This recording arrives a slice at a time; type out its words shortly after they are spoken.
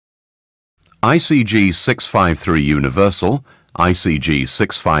ICG 653 Universal, ICG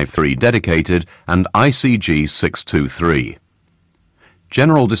 653 Dedicated and ICG 623.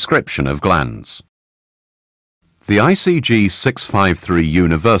 General description of glands. The ICG 653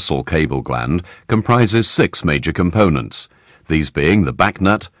 Universal cable gland comprises 6 major components, these being the back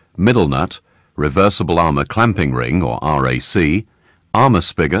nut, middle nut, reversible armour clamping ring or RAC, armour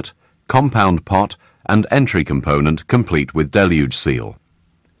spigot, compound pot and entry component complete with deluge seal.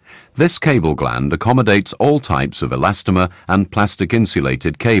 This cable gland accommodates all types of elastomer and plastic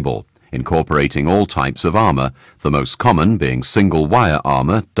insulated cable, incorporating all types of armour, the most common being single wire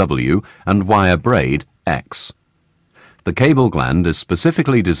armour W and wire braid X. The cable gland is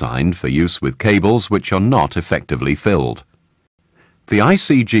specifically designed for use with cables which are not effectively filled. The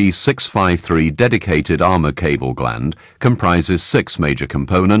ICG 653 dedicated armour cable gland comprises 6 major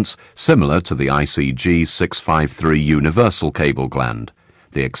components similar to the ICG 653 universal cable gland,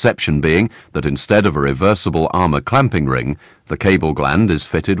 the exception being that instead of a reversible armour clamping ring, the cable gland is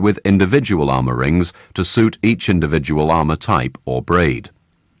fitted with individual armour rings to suit each individual armour type or braid.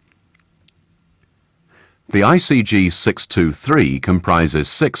 The ICG 623 comprises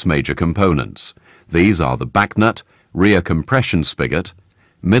 6 major components. These are the back nut, rear compression spigot,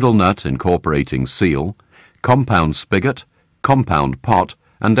 middle nut incorporating seal, compound spigot, compound pot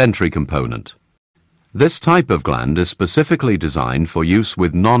and entry component. This type of gland is specifically designed for use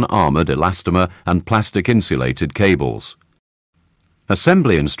with non-armoured elastomer and plastic insulated cables.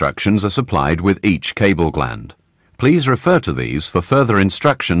 Assembly instructions are supplied with each cable gland. Please refer to these for further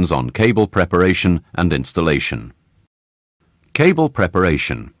instructions on cable preparation and installation. Cable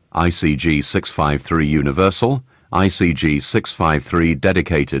preparation, ICG 653 Universal, ICG 653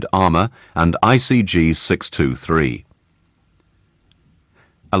 Dedicated Armour and ICG 623.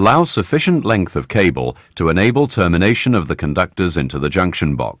 Allow sufficient length of cable to enable termination of the conductors into the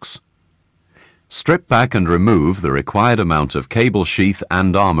junction box. Strip back and remove the required amount of cable sheath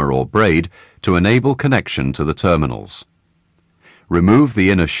and armour or braid to enable connection to the terminals. Remove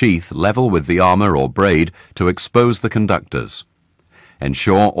the inner sheath level with the armour or braid to expose the conductors.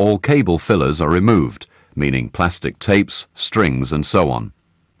 Ensure all cable fillers are removed, meaning plastic tapes, strings and so on.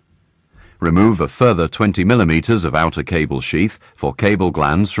 Remove a further 20 mm of outer cable sheath for cable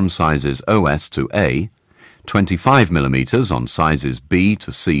glands from sizes OS to A, 25 mm on sizes B to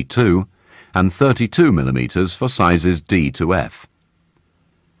C2, and 32 mm for sizes D to F.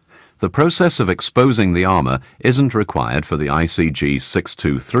 The process of exposing the armour isn't required for the ICG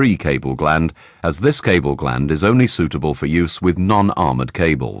 623 cable gland, as this cable gland is only suitable for use with non-armoured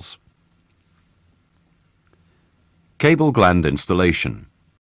cables. Cable gland installation.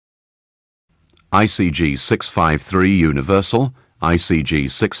 ICG 653 Universal, ICG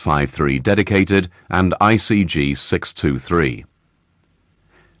 653 Dedicated and ICG 623.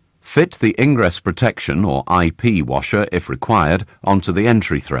 Fit the ingress protection or IP washer, if required, onto the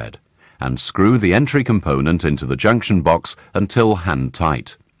entry thread and screw the entry component into the junction box until hand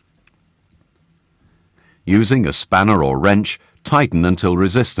tight. Using a spanner or wrench, tighten until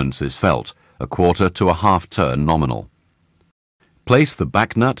resistance is felt, 1/4 to a 1/2 turn nominal. Place the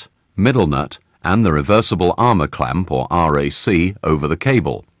back nut, middle nut and the reversible armour clamp or RAC over the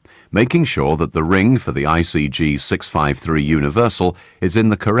cable, making sure that the ring for the ICG 653 Universal is in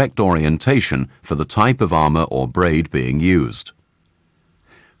the correct orientation for the type of armour or braid being used.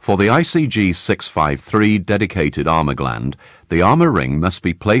 For the ICG 653 dedicated armour gland, the armour ring must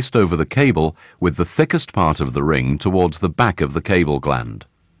be placed over the cable with the thickest part of the ring towards the back of the cable gland.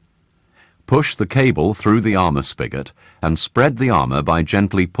 Push the cable through the armour spigot and spread the armour by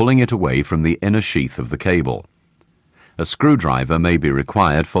gently pulling it away from the inner sheath of the cable. A screwdriver may be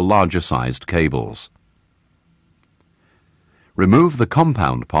required for larger sized cables. Remove the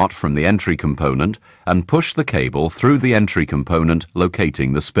compound pot from the entry component and push the cable through the entry component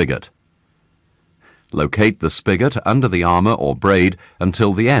locating the spigot. Locate the spigot under the armour or braid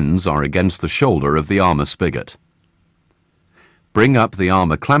until the ends are against the shoulder of the armour spigot. Bring up the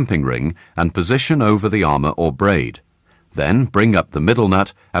armour clamping ring and position over the armour or braid. Then bring up the middle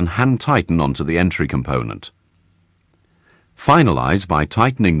nut and hand tighten onto the entry component. Finalize by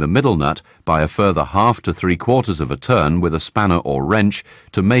tightening the middle nut by a further 1/2 to 3/4 of a turn with a spanner or wrench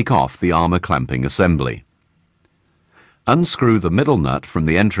to make off the armour clamping assembly. Unscrew the middle nut from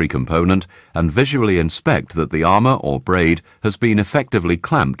the entry component and visually inspect that the armour or braid has been effectively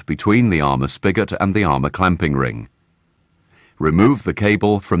clamped between the armour spigot and the armour clamping ring. Remove the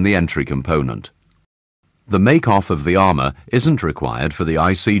cable from the entry component. The make-off of the armour isn't required for the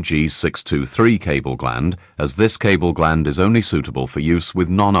ICG 623 cable gland, as this cable gland is only suitable for use with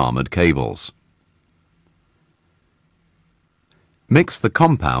non-armoured cables. Mix the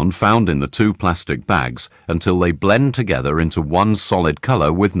compound found in the two plastic bags until they blend together into one solid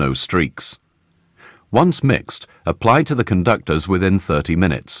colour with no streaks. Once mixed, apply to the conductors within 30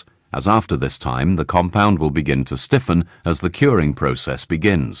 minutes, as after this time the compound will begin to stiffen as the curing process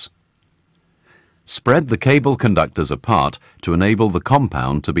begins. Spread the cable conductors apart to enable the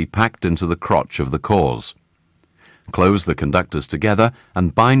compound to be packed into the crotch of the cores. Close the conductors together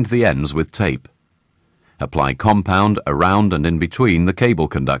and bind the ends with tape. Apply compound around and in between the cable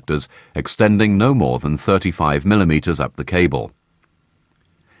conductors, extending no more than 35 mm up the cable.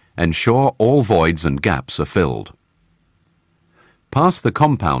 Ensure all voids and gaps are filled. Pass the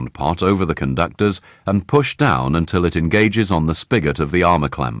compound pot over the conductors and push down until it engages on the spigot of the armour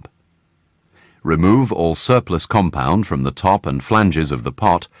clamp. Remove all surplus compound from the top and flanges of the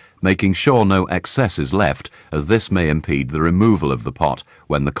pot, making sure no excess is left, as this may impede the removal of the pot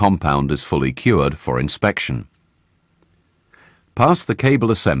when the compound is fully cured for inspection. Pass the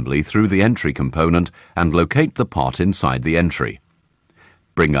cable assembly through the entry component and locate the pot inside the entry.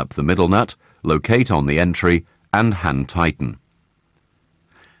 Bring up the middle nut, locate on the entry, and hand tighten.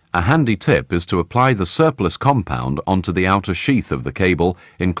 A handy tip is to apply the surplus compound onto the outer sheath of the cable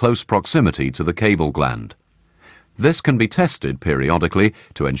in close proximity to the cable gland. This can be tested periodically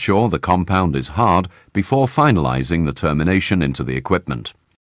to ensure the compound is hard before finalizing the termination into the equipment.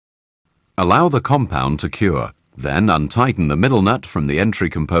 Allow the compound to cure, then untighten the middle nut from the entry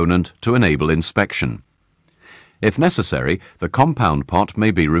component to enable inspection. If necessary, the compound pot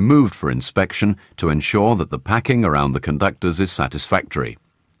may be removed for inspection to ensure that the packing around the conductors is satisfactory.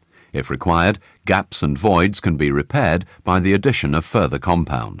 If required, gaps and voids can be repaired by the addition of further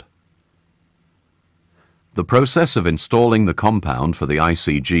compound. The process of installing the compound for the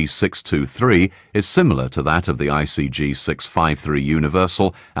ICG 623 is similar to that of the ICG 653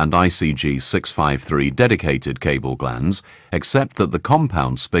 universal and ICG 653 dedicated cable glands, except that the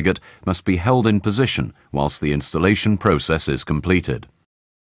compound spigot must be held in position whilst the installation process is completed.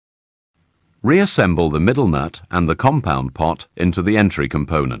 Reassemble the middle nut and the compound pot into the entry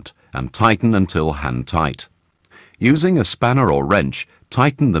component and tighten until hand tight. Using a spanner or wrench,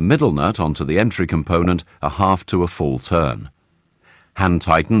 tighten the middle nut onto the entry component a half to a full turn. Hand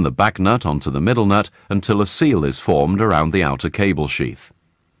tighten the back nut onto the middle nut until a seal is formed around the outer cable sheath.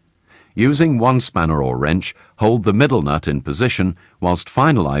 Using one spanner or wrench, hold the middle nut in position whilst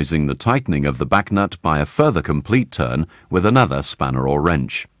finalizing the tightening of the back nut by a further complete turn with another spanner or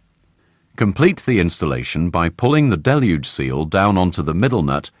wrench. Complete the installation by pulling the deluge seal down onto the middle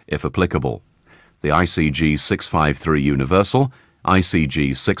nut if applicable. The ICG 653 universal,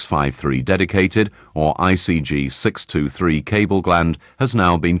 ICG 653 dedicated or ICG 623 cable gland has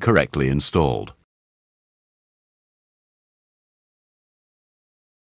now been correctly installed.